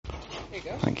There you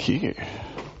go. Thank you.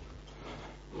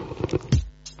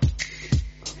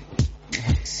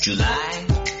 July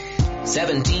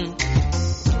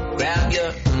 17th, grab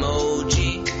your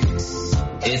emoji.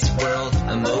 It's World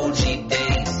Emoji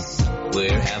Day.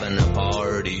 We're having a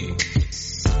party.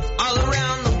 All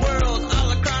around the world,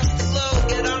 all across the globe,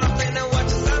 get on a plane and watch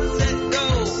the sunset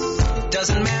go.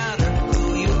 Doesn't matter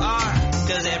who you are,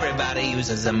 cause everybody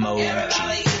uses emoji.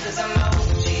 Everybody uses emoji.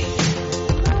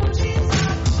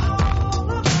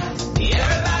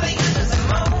 Everybody uses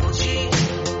emoji.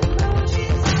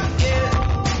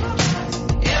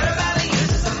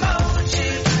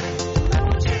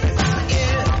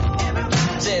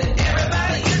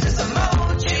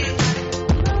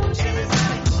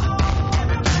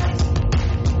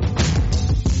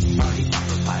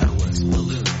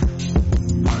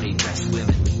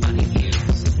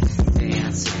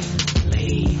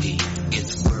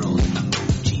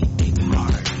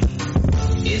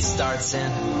 Starts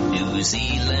in New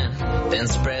Zealand, then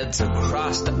spreads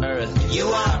across the earth. You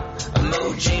are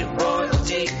emoji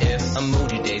royalty if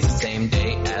Emoji Day's the same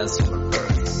day as your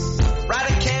birth.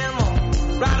 Ride a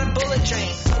camel, ride a bullet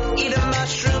train, eat a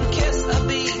mushroom, kiss a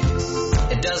bee.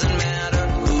 It doesn't matter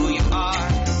who you are,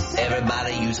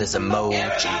 everybody uses emoji.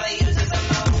 Everybody uses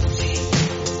emoji.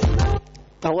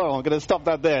 Hello, I'm going to stop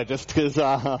that there just because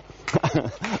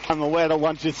I'm aware the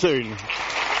lunch is soon.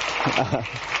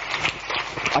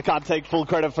 I can't take full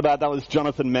credit for that. That was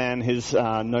Jonathan Mann. He's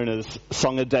known as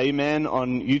Song a Day Man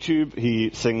on YouTube.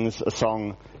 He sings a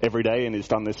song every day, and he's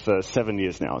done this for 7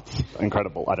 years now. It's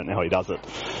incredible. I don't know how he does it.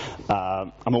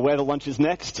 I'm aware the lunch is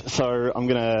next, so I'm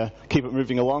going to keep it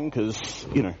moving along because,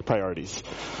 priorities.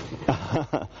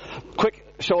 Quick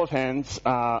show of hands.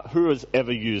 Who has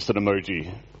ever used an emoji?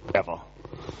 Ever?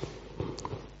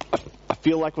 I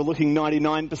feel like we're looking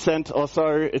 99% or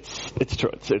so. It's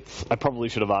true. I probably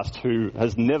should have asked who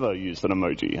has never used an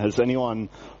emoji. Has anyone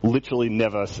literally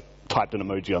never typed an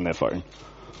emoji on their phone?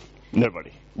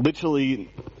 Nobody. Literally,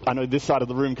 I know this side of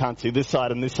the room can't see this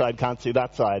side and this side can't see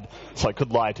that side, so I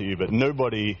could lie to you, but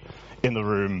nobody in the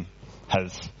room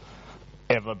has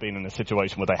ever been in a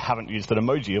situation where they haven't used an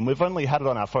emoji, and we've only had it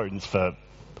on our phones for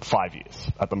 5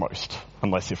 years at the most,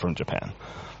 unless you're from Japan.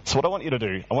 So what I want you to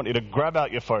do, I want you to grab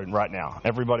out your phone right now.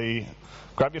 Everybody,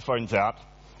 grab your phones out.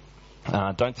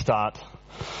 Don't start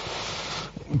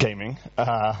gaming.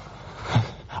 I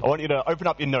want you to open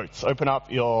up your notes. Open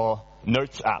up your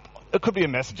notes app. It could be a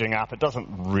messaging app. It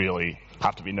doesn't really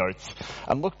have to be notes.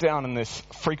 And look down in this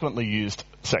frequently used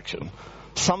section.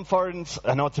 Some phones,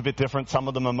 I know it's a bit different. Some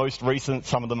of them are most recent.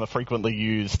 Some of them are frequently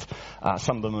used.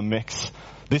 Some of them are mixed.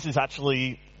 This is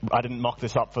actually, I didn't mock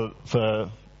this up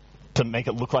to make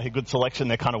it look like a good selection.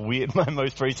 They're kind of weird, my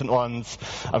most recent ones.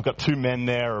 I've got two men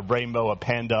there, a rainbow, a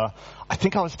panda. I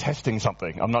think I was testing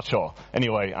something. I'm not sure.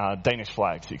 Anyway, Danish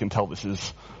flags. You can tell this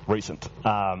is recent.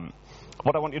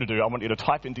 What I want you to do, I want you to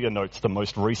type into your notes the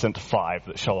most recent 5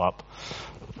 that show up.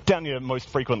 Down your most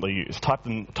frequently used. Type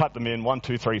them in, 1,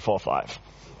 2, 3, 4, 5.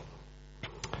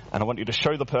 And I want you to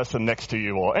show the person next to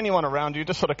you or anyone around you,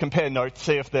 just sort of compare notes,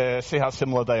 see how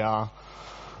similar they are.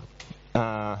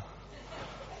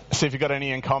 See if you've got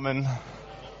any in common.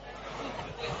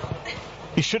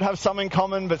 You should have some in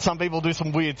common, but some people do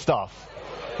some weird stuff.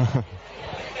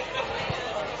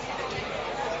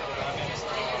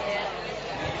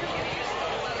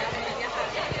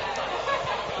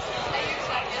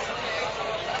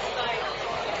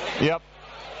 Yep.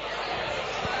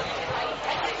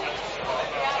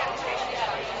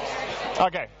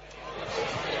 Okay.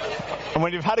 And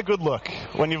when you've had a good look,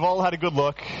 when you've all had a good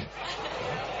look,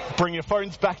 bring your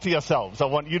phones back to yourselves. I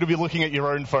want you to be looking at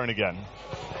your own phone again.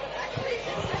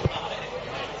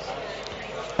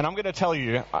 And I'm going to tell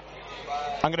you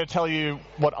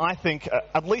what I think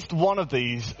at least one of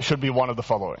these should be one of the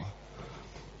following.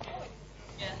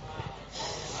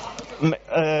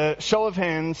 Show of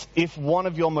hands if one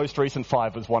of your most recent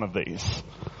 5 was one of these.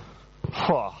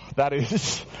 That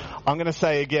is, I'm going to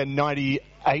say again,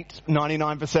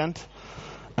 99%.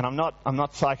 And I'm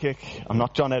not psychic. I'm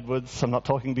not John Edwards. I'm not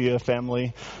talking to your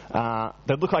family.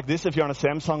 They look like this if you're on a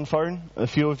Samsung phone. A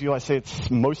few of you, I see it's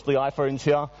mostly iPhones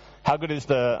here. How good is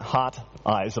the heart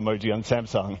eyes emoji on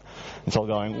Samsung? It's all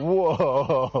going,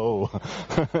 whoa.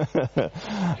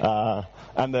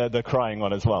 And the crying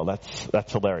one as well.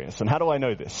 That's hilarious. And how do I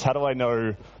know this? How do I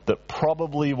know that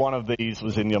probably one of these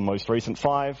was in your most recent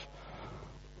 5?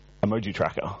 Emoji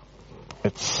Tracker.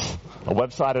 It's a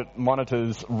website that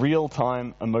monitors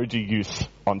real-time emoji use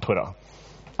on Twitter.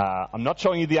 I'm not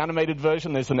showing you the animated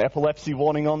version. There's an epilepsy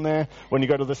warning on there. When you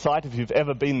go to the site, if you've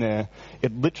ever been there,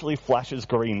 it literally flashes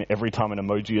green every time an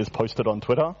emoji is posted on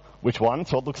Twitter. Which one?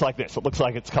 So it looks like this. It looks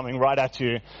like it's coming right at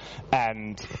you,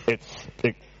 and it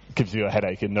gives you a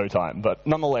headache in no time. But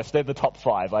nonetheless, they're the top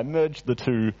 5. I merged the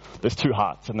two. There's 2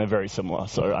 hearts, and they're very similar,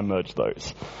 so I merged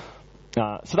those.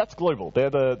 So that's global. They're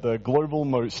the global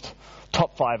most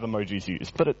top 5 emojis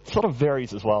used, but it sort of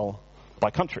varies as well by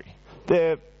country.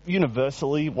 They're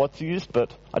universally what's used,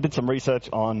 but I did some research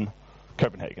on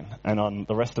Copenhagen and on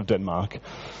the rest of Denmark.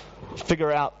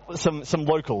 Figure out some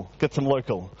local, get some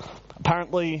local.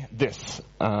 Apparently, this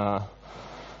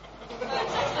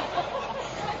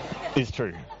is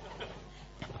true.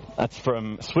 That's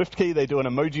from SwiftKey. They do an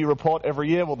emoji report every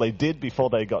year. Well, they did before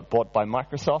they got bought by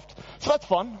Microsoft. So that's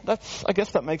fun. I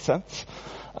guess that makes sense.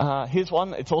 Here's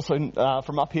one. It's also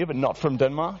from up here, but not from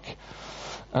Denmark.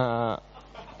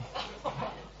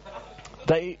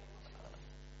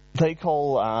 They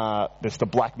call this the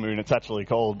black moon. It's actually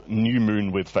called new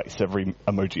moon with face. Every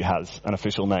emoji has an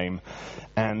official name.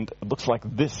 And it looks like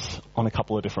this on a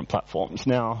couple of different platforms.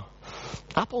 Now,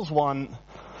 Apple's one,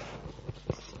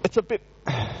 it's a bit...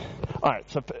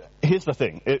 Alright, so here's the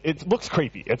thing. It looks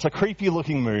creepy. It's a creepy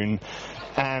looking moon.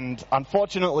 And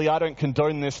unfortunately, I don't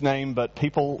condone this name, but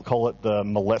people call it the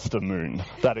molester moon.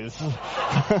 That is...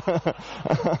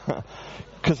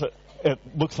 Because it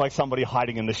looks like somebody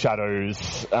hiding in the shadows,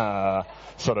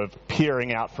 sort of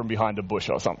peering out from behind a bush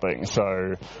or something.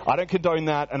 So I don't condone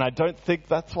that, and I don't think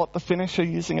that's what the Finnish are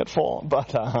using it for, but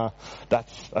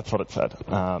that's what it said.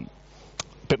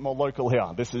 Bit more local here.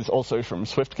 This is also from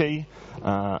SwiftKey.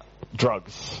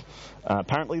 Drugs.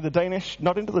 Apparently the Danish,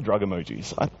 not into the drug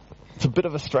emojis. It's a bit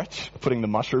of a stretch, putting the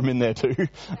mushroom in there too.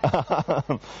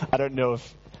 I don't know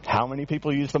how many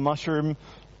people use the mushroom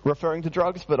referring to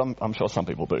drugs, but I'm sure some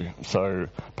people do. So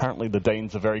apparently the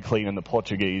Danes are very clean and the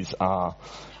Portuguese are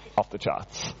off the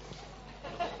charts.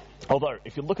 Although,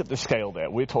 if you look at the scale there,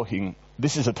 we're talking,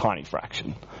 this is a tiny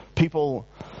fraction. People,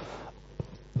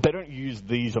 they don't use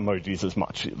these emojis as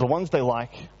much. The ones they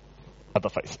like are the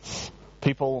faces.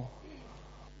 People,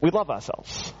 we love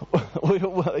ourselves.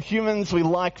 Humans, we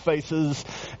like faces.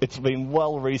 It's been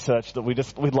well researched that we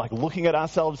like looking at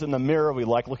ourselves in the mirror. We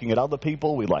like looking at other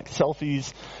people. We like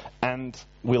selfies. And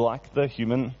we like the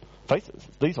human faces.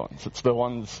 These ones. It's the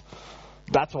ones,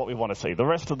 that's what we want to see. The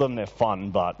rest of them, they're fun,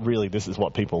 but really this is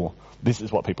what people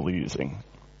are using.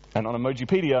 And on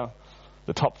Emojipedia,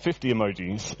 the top 50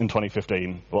 emojis in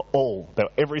 2015 were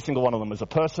every single one of them was a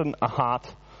person, a heart,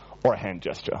 or a hand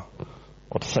gesture.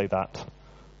 Or to say that,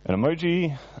 an emoji,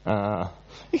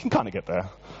 you can kind of get there.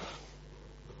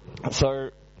 So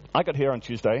I got here on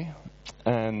Tuesday,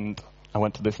 and I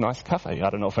went to this nice cafe. I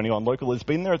don't know if anyone local has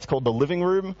been there. It's called The Living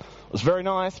Room. It was very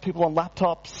nice. People on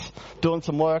laptops, doing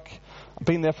some work. I've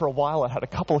been there for a while. I had a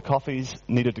couple of coffees,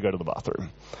 needed to go to the bathroom.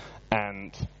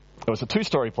 And it was a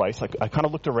 2-story place. I kind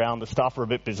of looked around. The staff were a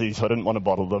bit busy, so I didn't want to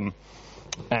bother them.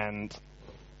 And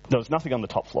there was nothing on the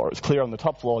top floor. It was clear on the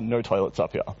top floor, no toilets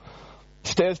up here.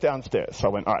 Stairs downstairs. So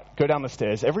I went, all right, go down the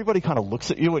stairs. Everybody kind of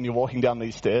looks at you when you're walking down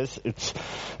these stairs.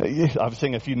 I'm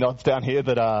seeing a few nods down here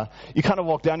that you kind of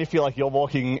walk down, you feel like you're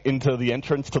walking into the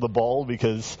entrance to the bowl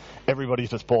because everybody's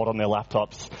just bored on their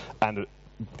laptops and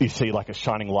you see like a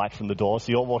shining light from the door.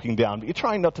 So you're walking down, but you're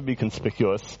trying not to be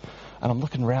conspicuous. And I'm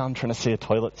looking around trying to see a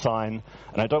toilet sign,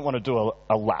 and I don't want to do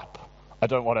a lap. I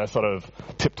don't want to sort of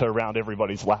tiptoe around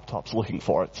everybody's laptops looking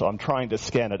for it. So I'm trying to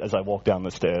scan it as I walk down the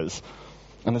stairs.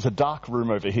 And there's a dark room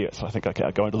over here. So I think, okay,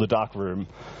 I'll go into the dark room.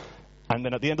 And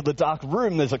then at the end of the dark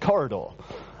room, there's a corridor.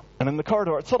 And in the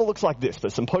corridor, it sort of looks like this.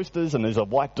 There's some posters, and there's a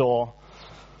white door.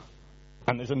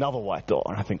 And there's another white door.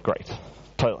 And I think, great,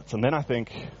 toilets. And then I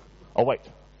think, oh, wait,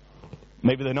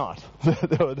 maybe they're not.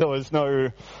 there was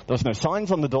no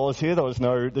signs on the doors here. There's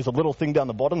a little thing down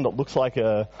the bottom that looks like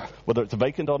whether it's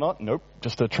vacant or not. Nope,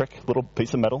 just a trick, little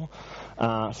piece of metal.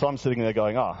 So I'm sitting there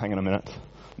going, oh, hang on a minute.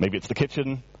 Maybe it's the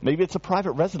kitchen. Maybe it's a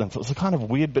private residence. It was a kind of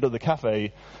weird bit of the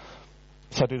cafe.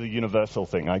 So I do the universal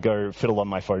thing. I go fiddle on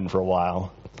my phone for a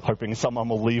while, hoping someone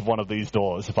will leave one of these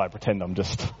doors if I pretend I'm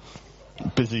just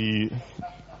busy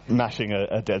mashing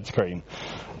a dead screen.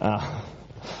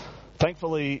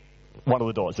 Thankfully, one of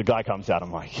the doors, the guy comes out.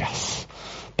 I'm like, yes,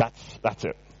 that's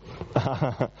it.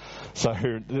 So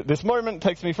this moment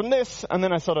takes me from this, and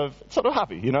then I sort of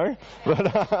happy, you know.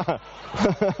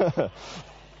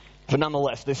 But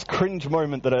nonetheless, this cringe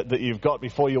moment that you've got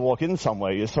before you walk in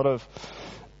somewhere, you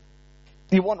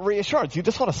want reassurance. You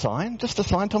just want a sign. Just a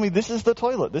sign. Tell me this is the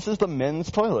toilet. This is the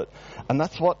men's toilet. And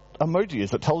that's what emoji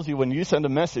is. It tells you when you send a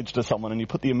message to someone and you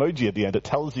put the emoji at the end, it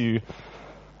tells you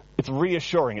It's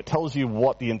reassuring. It tells you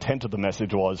what the intent of the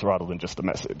message was rather than just the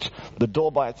message. The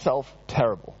door by itself,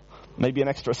 terrible. Maybe an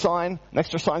extra sign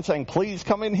saying, please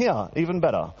come in here, even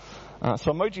better.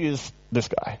 So emoji is this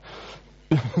guy.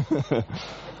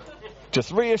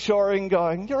 Just reassuring,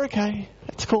 going, you're okay,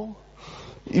 it's cool.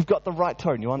 You've got the right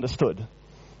tone, you understood.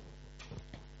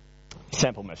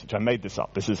 Sample message. I made this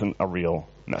up. This isn't a real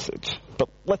message. But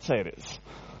let's say it is.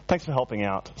 Thanks for helping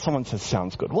out. Someone says,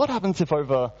 sounds good. What happens if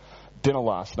over dinner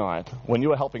last night, when you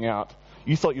were helping out,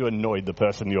 you thought you annoyed the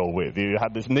person you were with? You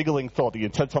had this niggling thought that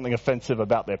you'd said something offensive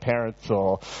about their parents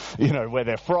or, where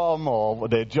they're from or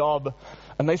their job.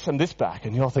 And they send this back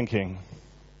and you're thinking,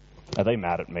 are they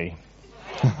mad at me?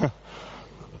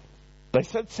 They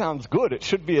said sounds good. It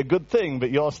should be a good thing,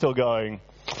 but you're still going,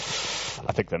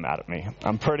 I think they're mad at me.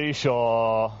 I'm pretty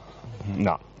sure.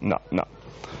 No.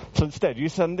 So instead, you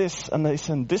send this and they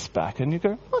send this back and you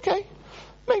go, okay,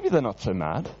 maybe they're not so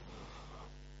mad.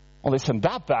 Or they send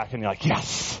that back and you're like,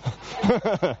 yes.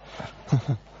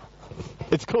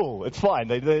 It's cool. It's fine.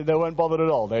 They weren't bothered at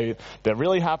all. They're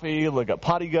really happy. They got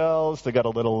party girls. They got a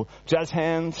little jazz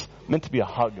hands. Meant to be a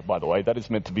hug, by the way. That is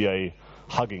meant to be a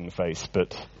hugging face,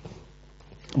 but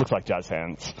looks like jazz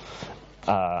hands.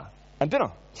 And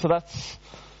dinner. So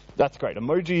that's great.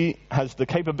 Emoji has the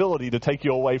capability to take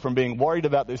you away from being worried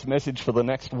about this message for the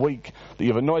next week that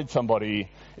you've annoyed somebody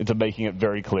into making it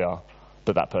very clear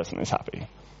that that person is happy.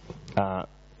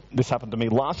 This happened to me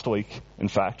last week, in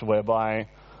fact, whereby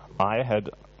I had,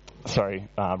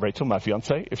 Rachel, my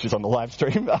fiance, if she's on the live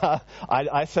stream,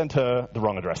 I sent her the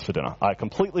wrong address for dinner.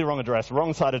 Completely wrong address,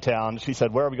 wrong side of town. She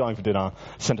said, where are we going for dinner?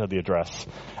 Sent her the address.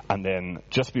 And then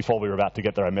just before we were about to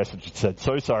get there, I messaged and said,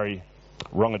 so sorry,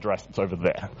 wrong address, it's over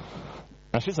there.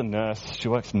 Now, she's a nurse. She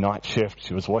works night shift.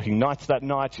 She was working nights that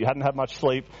night. She hadn't had much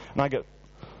sleep. And I get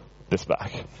this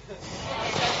back.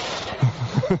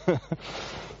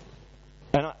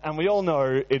 And we all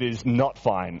know it is not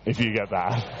fine if you get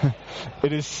that.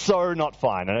 It is so not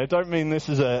fine. And I don't mean this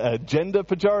as a gender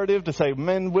pejorative to say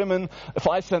men, women. If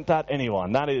I sent that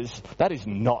anyone, that is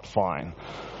not fine.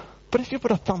 But if you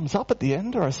put a thumbs up at the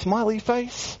end or a smiley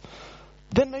face,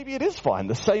 then maybe it is fine.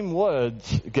 The same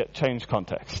words get changed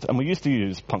context. And we used to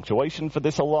use punctuation for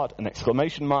this a lot. An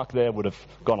exclamation mark there would have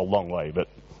gone a long way. But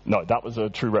no, that was a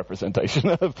true representation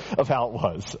of how it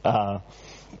was.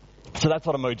 So that's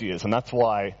what emoji is, and that's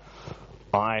why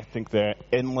I think they're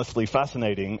endlessly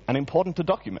fascinating and important to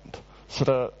document. So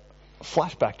to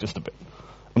flashback just a bit.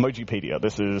 Emojipedia,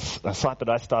 this is a site that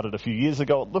I started a few years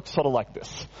ago. It looks sort of like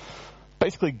this.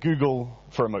 Basically Google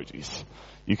for emojis.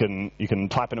 You can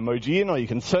type an emoji in, or you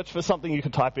can search for something. You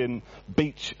could type in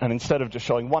beach, and instead of just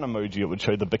showing one emoji, it would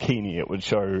show the bikini, it would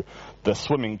show the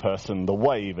swimming person, the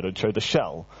wave, it would show the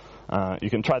shell. You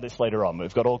can try this later on.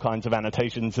 We've got all kinds of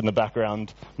annotations in the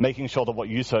background, making sure that what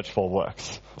you search for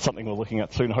works. Something we're looking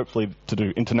at soon, hopefully, to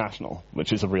do international,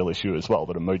 which is a real issue as well,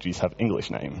 that emojis have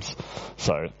English names.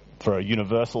 So for a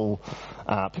universal,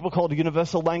 people call it a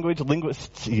universal language.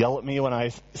 Linguists yell at me when I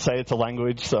say it's a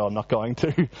language, so I'm not going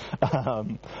to.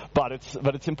 But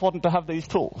it's important to have these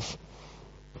tools.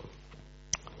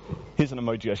 Here's an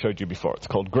emoji I showed you before. It's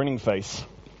called grinning face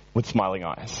with smiling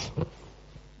eyes.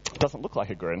 It doesn't look like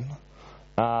a grin,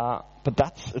 but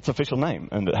that's its official name,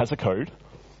 and it has a code.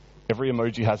 Every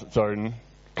emoji has its own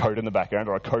code in the background,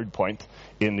 or a code point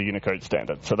in the Unicode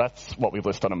standard. So that's what we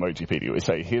list on Emojipedia. We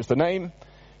say, here's the name,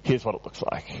 here's what it looks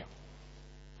like.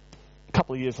 A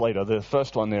couple of years later, the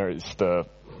first one there is the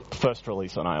first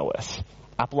release on iOS.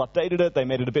 Apple updated it, they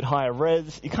made it a bit higher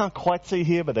res. You can't quite see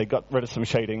here, but they got rid of some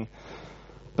shading.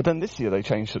 But then this year they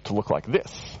changed it to look like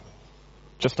this.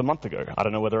 Just a month ago. I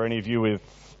don't know whether any of you with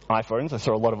iPhones, I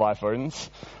saw a lot of iPhones,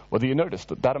 whether you noticed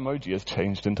that emoji has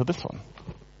changed into this one.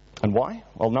 And why?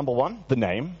 Well, number one, the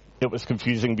name. It was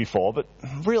confusing before, but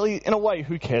really, in a way,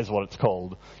 who cares what it's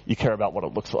called? You care about what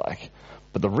it looks like.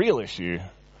 But the real issue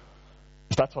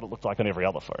is that's what it looked like on every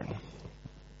other phone.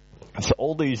 And so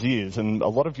all these years, and a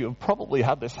lot of you have probably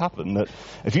had this happen, that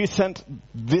if you sent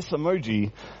this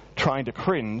emoji trying to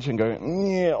cringe and go,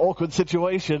 yeah, awkward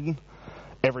situation,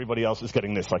 everybody else is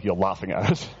getting this, like you're laughing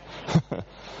at it.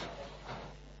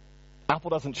 Apple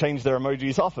doesn't change their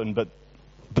emojis often, but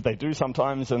they do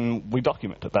sometimes, and we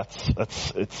document it.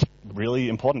 It's really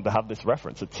important to have this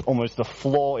reference. It's almost a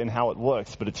flaw in how it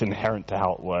works, but it's inherent to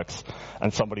how it works,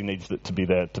 and somebody needs it to be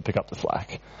there to pick up the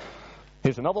slack.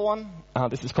 Here's another one.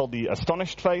 This is called the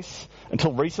astonished face.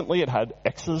 Until recently, it had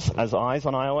X's as eyes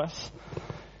on iOS.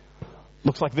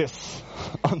 Looks like this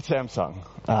on Samsung.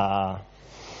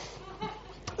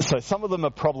 So some of them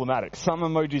are problematic. Some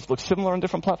emojis look similar on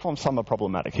different platforms. Some are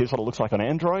problematic. Here's what it looks like on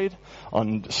Android.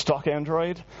 On stock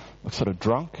Android, looks sort of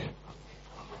drunk.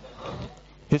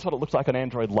 Here's what it looked like on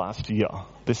Android last year.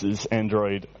 This is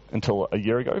Android until a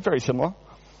year ago, very similar.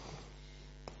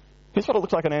 Here's what it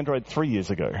looked like on Android 3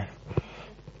 years ago.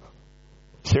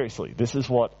 Seriously, this is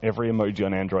what every emoji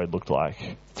on Android looked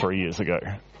like 3 years ago.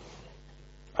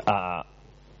 I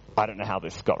don't know how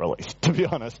this got released, to be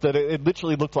honest. It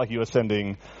literally looked like you were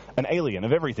sending an alien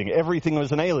of everything. Everything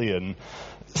was an alien.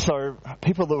 So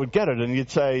people that would get it, and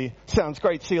you'd say, sounds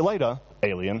great, see you later,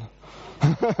 alien.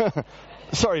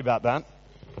 Sorry about that,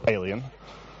 alien.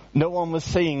 No one was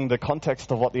seeing the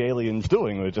context of what the alien's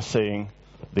doing. We were just seeing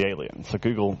the alien. So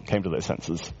Google came to their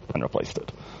senses and replaced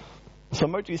it. So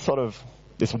emoji is sort of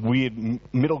this weird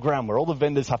middle ground where all the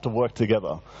vendors have to work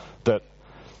together. That,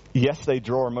 yes, they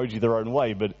draw emoji their own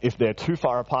way, but if they're too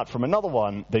far apart from another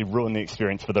one, they ruin the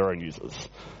experience for their own users.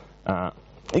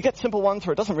 You get simple ones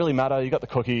where it doesn't really matter. You got the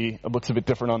cookie. It looks a bit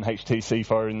different on HTC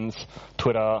phones,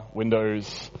 Twitter,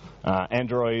 Windows,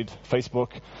 Android,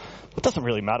 Facebook. It doesn't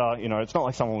really matter. You know, it's not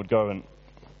like someone would go and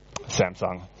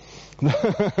Samsung.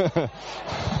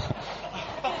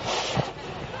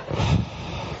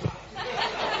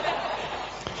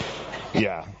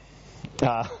 Yeah.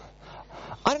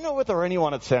 I don't know whether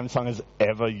anyone at Samsung has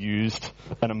ever used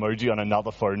an emoji on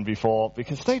another phone before,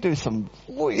 because they do some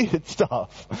weird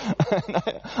stuff.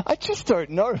 And I just don't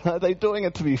know. Are they doing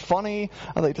it to be funny?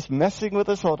 Are they just messing with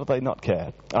us, or do they not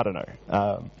care? I don't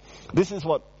know. This is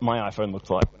what my iPhone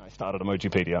looked like when I started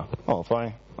Emojipedia. Oh,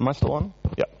 am I still on?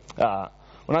 Yeah.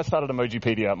 When I started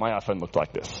Emojipedia, my iPhone looked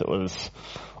like this. It was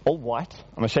all white.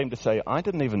 I'm ashamed to say I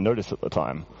didn't even notice at the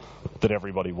time that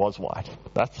everybody was white.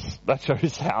 That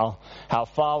shows how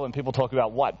far, when people talk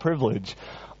about white privilege,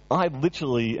 I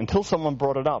literally, until someone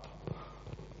brought it up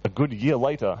a good year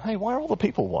later, hey, why are all the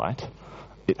people white?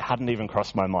 It hadn't even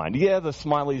crossed my mind. Yeah, the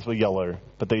smileys were yellow,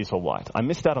 but these were white. I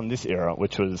missed out on this era,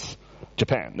 which was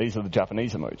Japan. These are the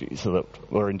Japanese emojis, so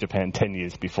that were in Japan 10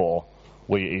 years before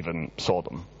we even saw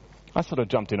them. I sort of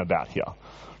jumped in about here.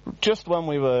 Just when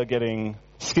we were getting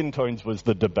skin tones was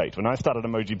the debate. When I started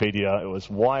Emojipedia, it was,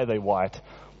 why are they white?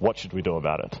 What should we do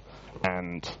about it?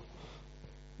 And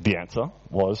the answer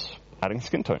was adding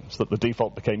skin tones, that the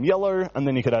default became yellow, and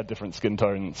then you could add different skin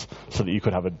tones so that you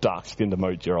could have a dark-skinned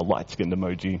emoji or a light-skinned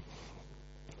emoji.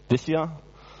 This year,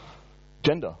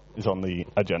 gender is on the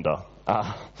agenda.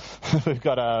 We've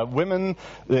got women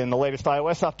in the latest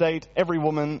iOS update. Every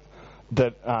woman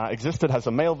that existed has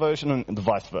a male version, and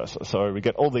vice versa. So we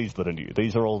get all these that are new.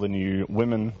 These are all the new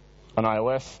women on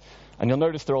iOS, and you'll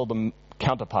notice they're all the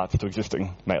counterparts to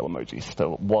existing male emojis. There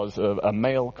was a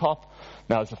male cop,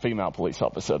 now there's a female police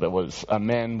officer. There was a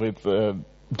man with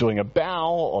doing a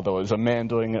bow, or there was a man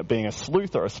being a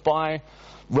sleuth or a spy,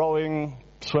 rowing,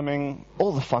 swimming,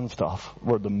 all the fun stuff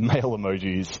were the male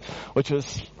emojis, which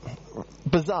is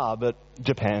bizarre, but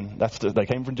Japan, they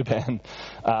came from Japan.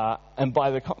 And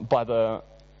by the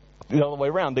other way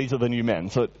around, these are the new men.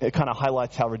 So it kind of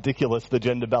highlights how ridiculous the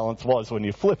gender balance was when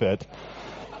you flip it.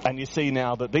 And you see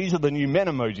now that these are the new men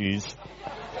emojis,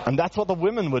 and that's what the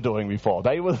women were doing before.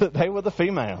 They were the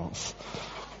females.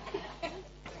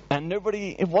 And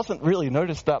it wasn't really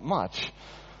noticed that much.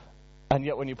 And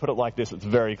yet when you put it like this, it's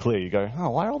very clear. You go,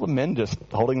 oh, why are all the men just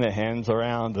holding their hands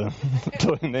around and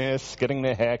doing this, getting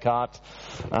their hair cut?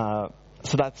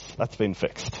 So that's been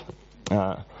fixed.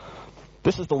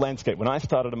 This is the landscape. When I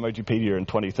started Emojipedia in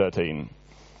 2013,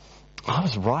 I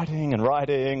was writing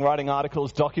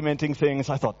articles, documenting things.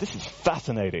 I thought, this is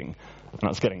fascinating. And I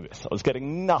was getting this. I was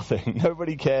getting nothing.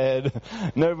 Nobody cared.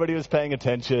 Nobody was paying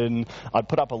attention. I'd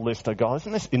put up a list. I'd go,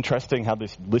 isn't this interesting how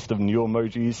this list of new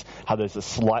emojis, how there's a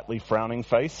slightly frowning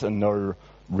face and no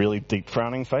really deep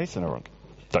frowning face? And everyone,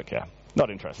 don't care. Not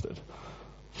interested.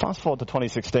 Fast forward to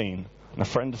 2016, and a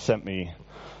friend sent me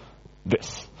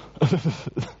this.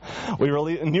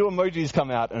 New emojis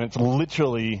come out, and it's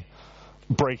literally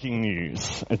breaking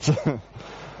news. It's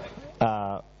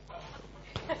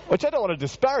which I don't want to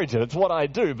disparage it. It's what I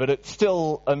do, but it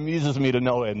still amuses me to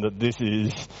no end that this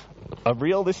is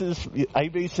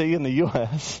ABC in the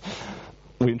US.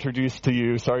 We introduced to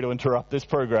you, sorry to interrupt this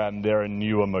program, there are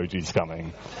new emojis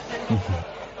coming.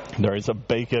 There is a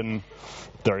bacon,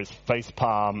 there is face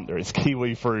palm, there is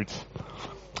kiwi fruit,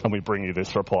 and we bring you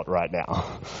this report right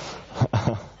now.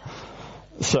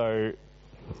 So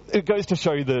it goes to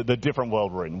show you the different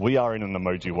world we're in. We are in an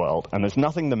emoji world, and there's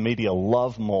nothing the media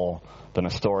love more than a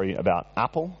story about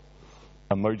Apple,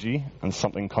 emoji, and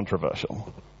something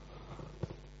controversial.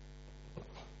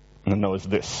 And then there was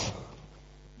this.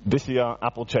 This year,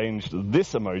 Apple changed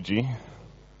this emoji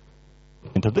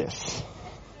into this.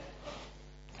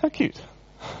 How cute.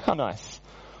 How nice.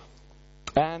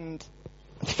 And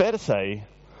it's fair to say,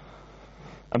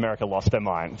 America lost their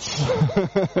minds.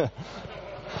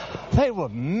 They were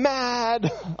mad.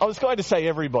 I was going to say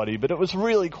everybody, but it was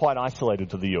really quite isolated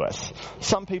to the US.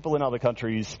 Some people in other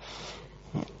countries,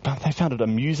 they found it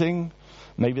amusing.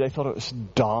 Maybe they thought it was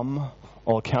dumb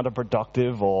or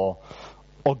counterproductive or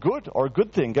good, or a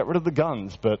good thing. Get rid of the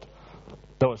guns. But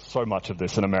there was so much of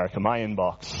this in America. My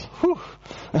inbox. Whew.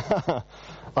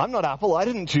 I'm not Apple. I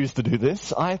didn't choose to do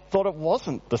this. I thought it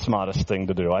wasn't the smartest thing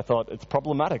to do. I thought it's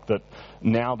problematic that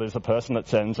now there's a person that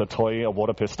sends a toy, a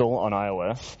water pistol on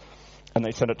iOS, and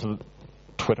they send it to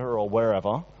Twitter or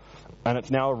wherever, and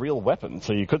it's now a real weapon.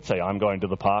 So you could say, I'm going to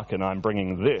the park and I'm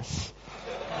bringing this.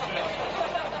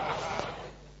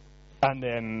 And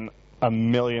then a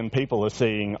million people are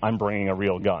seeing I'm bringing a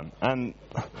real gun. And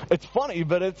it's funny,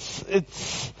 but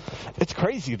it's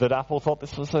crazy that Apple thought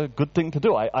this was a good thing to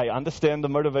do. I understand the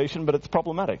motivation, but it's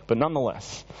problematic. But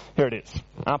nonetheless, here it is.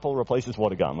 Apple replaces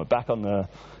water gun. We're back on the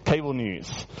cable news.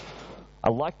 I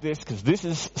like this because this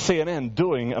is CNN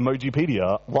doing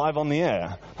Emojipedia live on the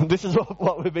air. This is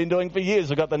what we've been doing for years.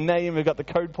 We've got the name, we've got the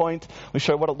code point, we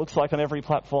show what it looks like on every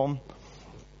platform.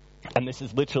 And this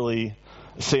is literally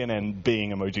CNN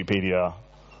being Emojipedia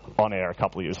on air a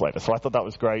couple of years later. So I thought that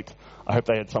was great. I hope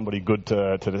they had somebody good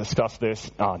to discuss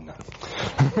this. Oh, no.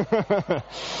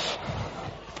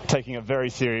 Taking it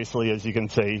very seriously, as you can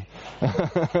see.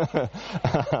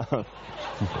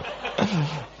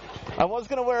 I was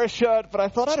going to wear a shirt, but I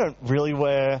thought I don't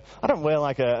wear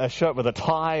like a shirt with a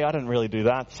tie. I didn't really do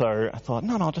that. So I thought,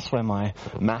 no, I'll just wear my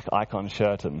Mac icon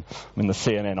shirt. And I'm in the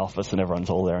CNN office and everyone's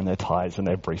all there in their ties and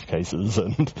their briefcases.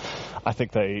 And I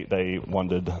think they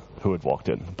wondered who had walked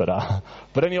in. But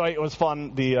anyway, it was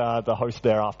fun. The host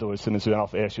there afterwards, as soon as we went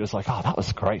off air, she was like, oh, that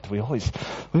was great. We always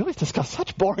discuss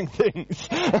such boring things.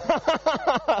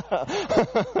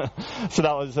 So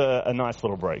that was a nice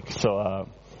little break. So,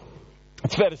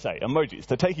 it's fair to say, emojis,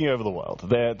 they're taking over the world.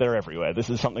 They're everywhere.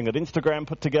 This is something that Instagram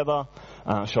put together,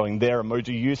 showing their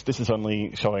emoji use. This is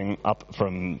only showing up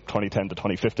from 2010 to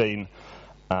 2015,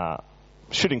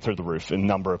 shooting through the roof in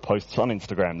number of posts on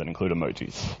Instagram that include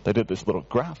emojis. They did this little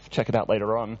graph. Check it out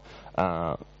later on.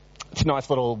 It's a nice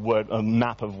little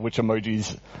map of which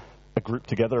emojis are grouped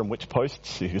together and which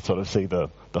posts. You can sort of see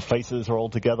the faces are all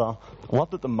together. I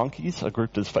love that the monkeys are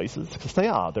grouped as faces, because they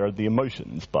are. They're the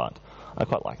emotions, but I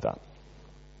quite like that.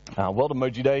 World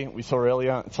Emoji Day, we saw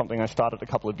earlier. It's something I started a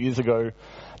couple of years ago.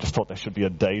 Just thought there should be a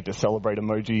day to celebrate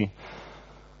emoji.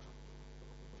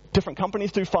 Different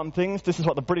companies do fun things. This is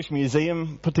what the British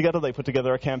Museum put together. They put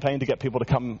together a campaign to get people to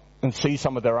come and see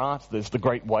some of their art. There's the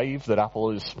Great Wave that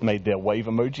Apple has made their wave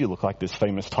emoji look like this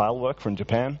famous tile work from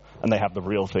Japan. And they have the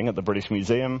real thing at the British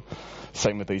Museum.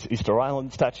 Same with these Easter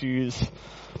Island statues.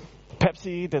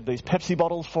 Pepsi did these Pepsi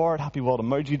bottles for it. Happy World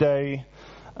Emoji Day.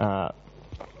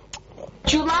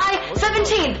 July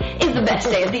 17th is the best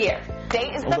day of the year.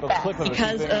 Day is the best.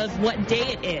 Because of what day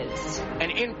it is. An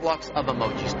influx of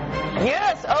emojis.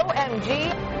 Yes,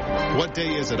 OMG. What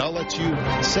day is it? I'll let you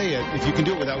say it. If you can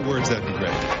do it without words, that'd be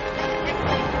great.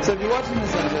 So if you're watching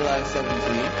this on July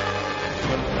 17th...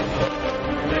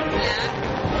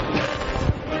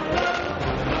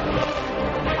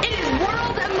 It is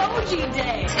World Emoji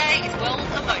Day. Today is World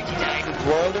Emoji Day. It's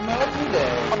World Emoji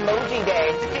Day. Emoji Day.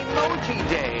 Emoji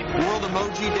Day. World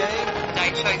Emoji Day.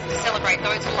 Today chose to celebrate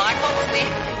those lifeboats we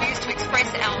use to express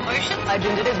our emotions.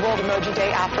 Legend, it is World Emoji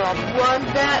Day after all. World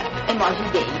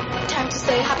Emoji Day. Time to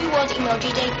say Happy World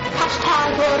Emoji Day.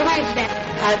 Hashtag World Emoji Day.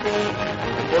 Happy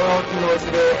World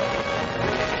Emoji Day.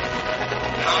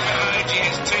 Emoji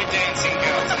has two dancing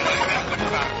girls and they're about to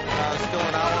fuck. Still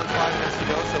an hour and 5 minutes to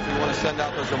go, so if we want to send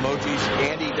out those emojis,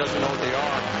 Andy doesn't know what they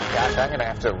are. Gosh, I'm going to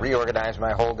have to reorganize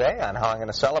my whole day on how I'm going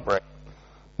to celebrate.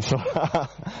 So,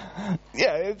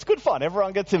 yeah, it's good fun.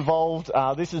 Everyone gets involved.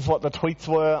 This is what the tweets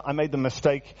were. I made the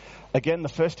mistake. Again, the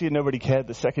first year nobody cared.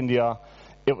 The second year,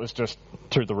 it was just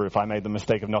through the roof. I made the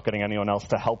mistake of not getting anyone else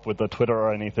to help with the Twitter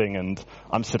or anything, and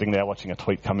I'm sitting there watching a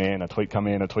tweet come in, a tweet come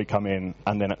in, a tweet come in,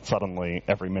 and then suddenly,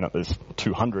 every minute, there's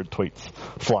 200 tweets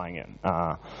flying in.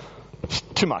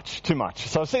 Too much.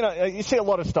 So I've seen you see a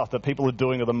lot of stuff that people are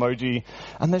doing with emoji,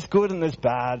 and there's good and there's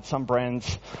bad. Some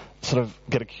brands sort of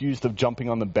get accused of jumping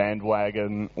on the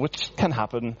bandwagon, which can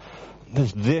happen.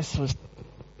 This was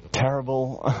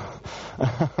terrible.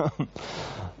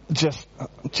 Just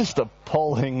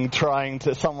appalling.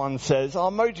 Someone says, oh,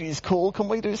 emoji is cool. Can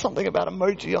we do something about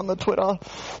emoji on the Twitter?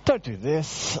 Don't do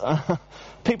this.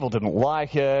 People didn't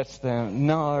like it.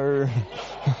 No.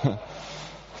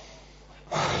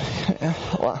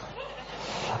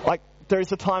 Like,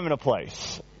 there's a time and a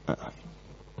place.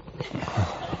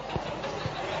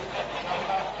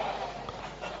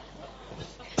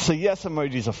 So yes,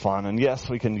 emojis are fun, and yes,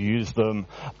 we can use them,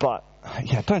 but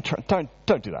yeah, don't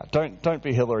do that. Don't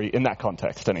be Hillary in that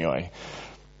context anyway.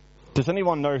 Does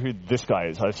anyone know who this guy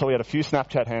is? I saw we had a few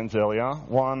Snapchat hands earlier.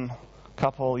 One,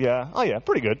 couple, yeah. Oh yeah,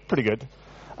 pretty good.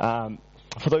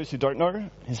 For those who don't know,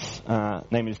 his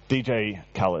name is DJ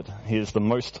Khaled. He is the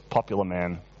most popular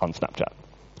man on Snapchat.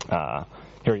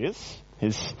 Here he is.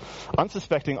 He's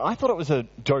unsuspecting. I thought it was a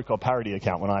joke or parody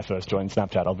account when I first joined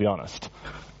Snapchat, I'll be honest.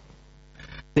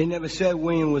 They never said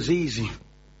winning was easy.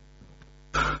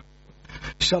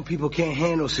 Some people can't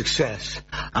handle success.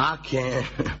 I can.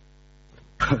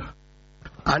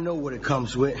 I know what it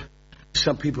comes with.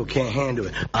 Some people can't handle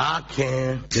it. I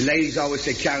can. The ladies always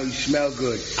say, Carol, you smell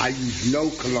good. I use no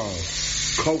cologne.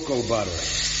 Cocoa butter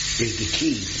is the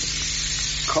key.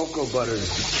 Cocoa butter is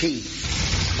the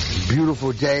key.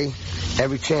 Beautiful day.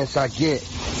 Every chance I get,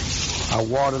 I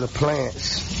water the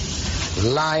plants.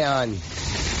 Lion,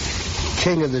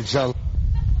 king of the jungle.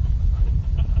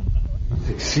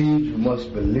 Succeed, you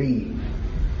must believe.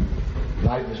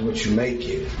 Life is what you make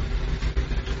it.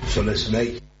 So let's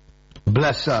make it.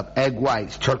 Bless up, egg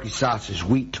whites, turkey sausage,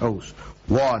 wheat toast,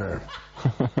 water.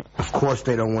 Of course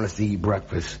they don't want us to eat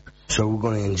breakfast, so we're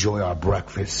going to enjoy our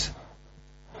breakfast.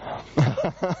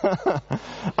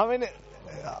 I mean,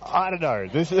 I don't know.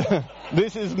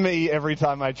 This is me every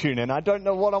time I tune in. I don't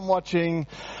know what I'm watching.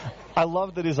 I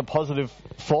love that he's a positive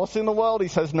force in the world. He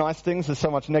says nice things. There's so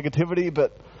much negativity,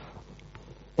 but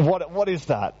what is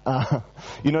that?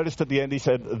 You noticed at the end he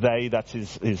said they, that's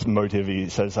his motive. He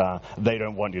says they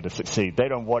don't want you to succeed. They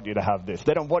don't want you to have this.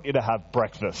 They don't want you to have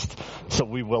breakfast, so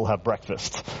we will have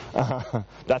breakfast.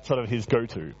 That's sort of his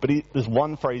go-to. But there's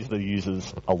one phrase that he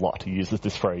uses a lot. He uses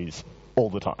this phrase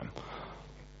all the time.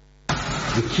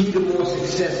 The key to more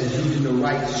success is using the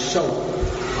right soap.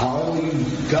 I only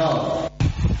use Dove.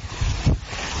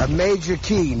 A major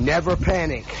key, never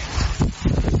panic.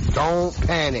 Don't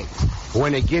panic.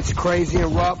 When it gets crazy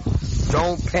and rough,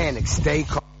 don't panic. Stay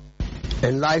calm.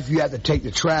 In life, you have to take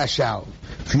the trash out.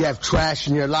 If you have trash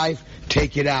in your life,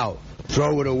 take it out.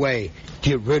 Throw it away.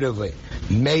 Get rid of it.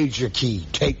 Major key,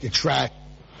 take the trash.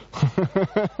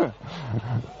 I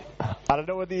don't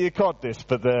know whether you caught this,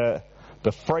 but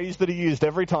the phrase that he used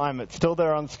every time, it's still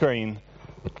there on screen,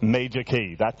 major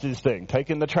key. That's his thing.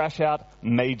 Taking the trash out,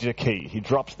 major key. He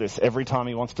drops this every time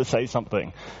he wants to say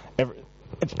something.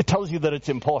 It tells you that it's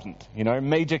important, you know,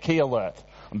 major key alert.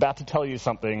 I'm about to tell you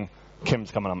something. Kim's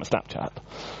coming on my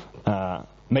Snapchat.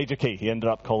 Major key. He ended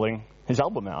up calling his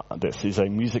album out this. He's a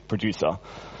music producer.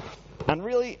 And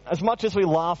really, as much as we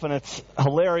laugh and it's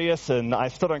hilarious and I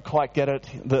still don't quite get it,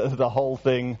 the whole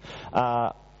thing,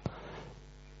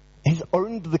 he's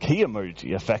owned the key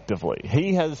emoji, effectively.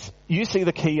 You see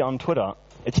the key on Twitter,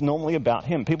 it's normally about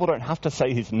him. People don't have to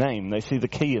say his name. They see the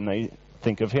key and they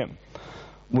think of him.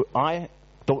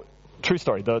 True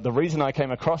story, the reason I came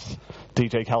across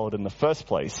DJ Khaled in the first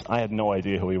place, I had no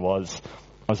idea who he was.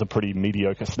 I was a pretty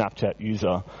mediocre Snapchat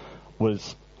user.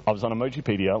 I was on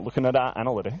Emojipedia looking at our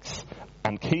analytics,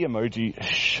 and key emoji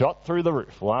shot through the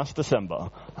roof last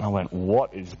December. And I went,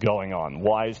 what is going on?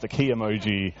 Why is the key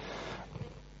emoji...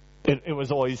 It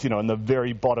was always, in the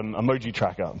very bottom emoji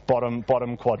tracker,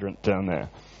 bottom quadrant down there.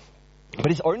 But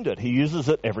he's owned it. He uses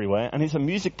it everywhere, and he's a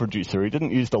music producer. He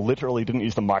didn't use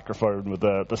the microphone with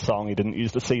the song. He didn't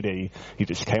use the CD. He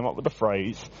just came up with the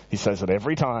phrase. He says it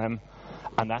every time,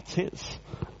 and that's his.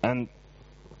 And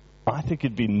I think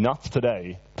it'd be nuts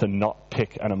today to not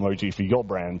pick an emoji for your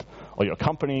brand or your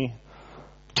company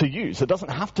to use. It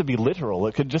doesn't have to be literal.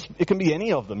 It can be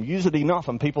any of them. Use it enough,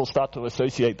 and people start to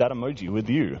associate that emoji with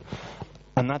you.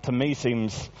 And that, to me,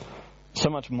 seems so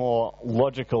much more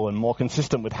logical and more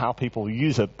consistent with how people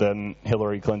use it than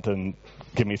Hillary Clinton,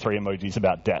 give me 3 emojis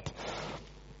about debt.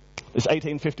 There's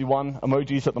 1851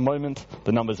 emojis at the moment.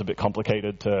 The number's a bit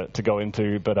complicated to go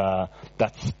into, but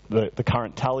that's the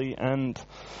current tally, and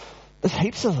there's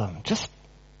heaps of them. Just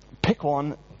pick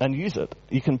one and use it.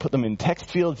 You can put them in text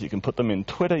fields, you can put them in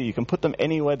Twitter, you can put them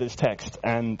anywhere there's text,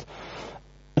 and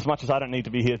as much as I don't need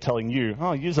to be here telling you,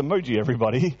 use emoji,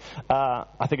 everybody,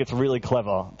 I think it's really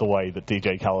clever the way that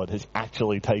DJ Khaled has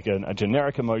actually taken a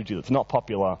generic emoji that's not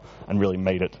popular and really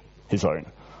made it his own.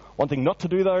 One thing not to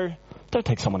do, though, don't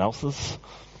take someone else's.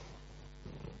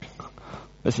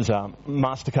 This is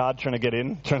MasterCard trying to get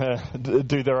in, trying to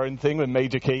do their own thing with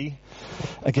major key.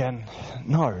 Again,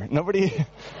 no, nobody...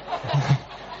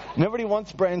 Nobody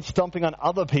wants brands stomping on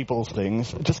other people's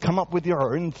things. Just come up with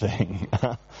your own thing.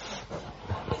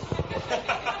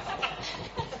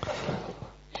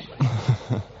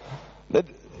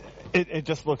 It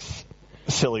just looks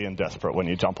silly and desperate when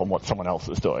you jump on what someone else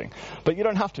is doing. But you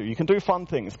don't have to. You can do fun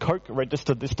things. Coke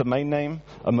registered this domain name.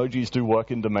 Emojis do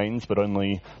work in domains, but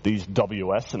only these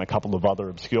WS and a couple of other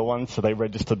obscure ones. So they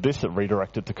registered this. It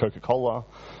redirected to Coca-Cola.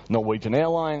 Norwegian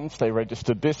Airlines, they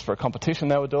registered this for a competition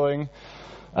they were doing.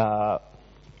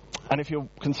 And if you're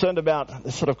concerned about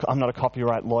this I'm not a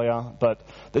copyright lawyer, but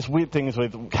there's weird things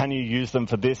with can you use them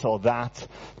for this or that?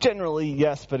 Generally,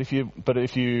 yes, but if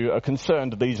you are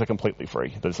concerned, these are completely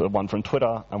free. There's one from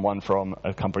Twitter and one from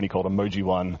a company called Emoji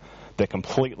One. They're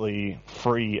completely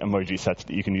free emoji sets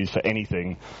that you can use for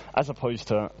anything, as opposed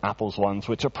to Apple's ones,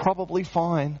 which are probably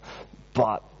fine,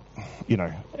 but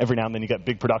every now and then you get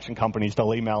big production companies,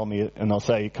 they'll email me and they'll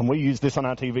say, can we use this on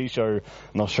our TV show? And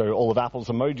they'll show all of Apple's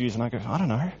emojis, and I go, I don't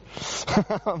know.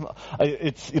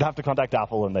 You'd have to contact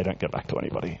Apple, and they don't get back to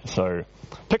anybody. So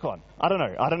pick one. I don't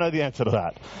know the answer to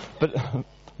that.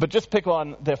 But just pick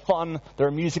one. They're fun. They're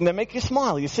amusing. They make you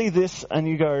smile. You see this, and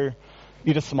you go,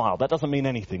 you just smile. That doesn't mean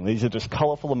anything. These are just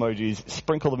colorful emojis.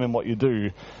 Sprinkle them in what you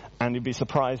do, and you'd be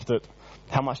surprised at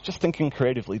how much just thinking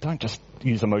creatively. Don't just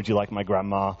use emoji like my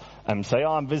grandma and say,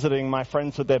 I'm visiting my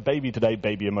friends with their baby today,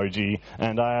 baby emoji,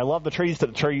 and I love the trees to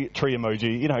the tree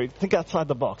emoji. Think outside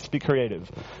the box, be creative.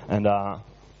 And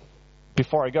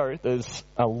before I go, there's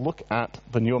a look at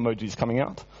the new emojis coming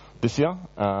out this year.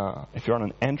 If you're on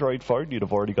an Android phone, you'd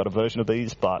have already got a version of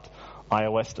these, but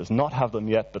iOS does not have them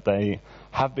yet, but they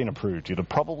have been approved. You'd have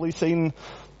probably seen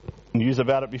news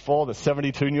about it before. There's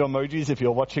 72 new emojis if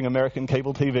you're watching American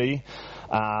cable TV.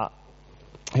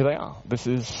 Here they are. This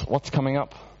is what's coming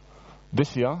up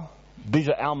this year. These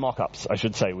are our mock-ups, I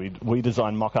should say. We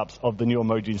designed mock-ups of the new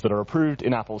emojis that are approved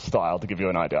in Apple's style, to give you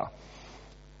an idea.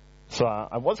 So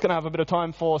I was going to have a bit of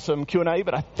time for some Q&A,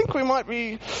 but I think we might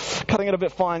be cutting it a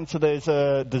bit fine. So there's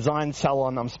a design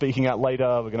salon I'm speaking at later.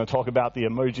 We're going to talk about the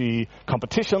emoji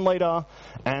competition later.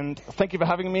 And thank you for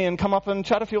having me, and come up and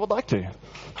chat if you would like to.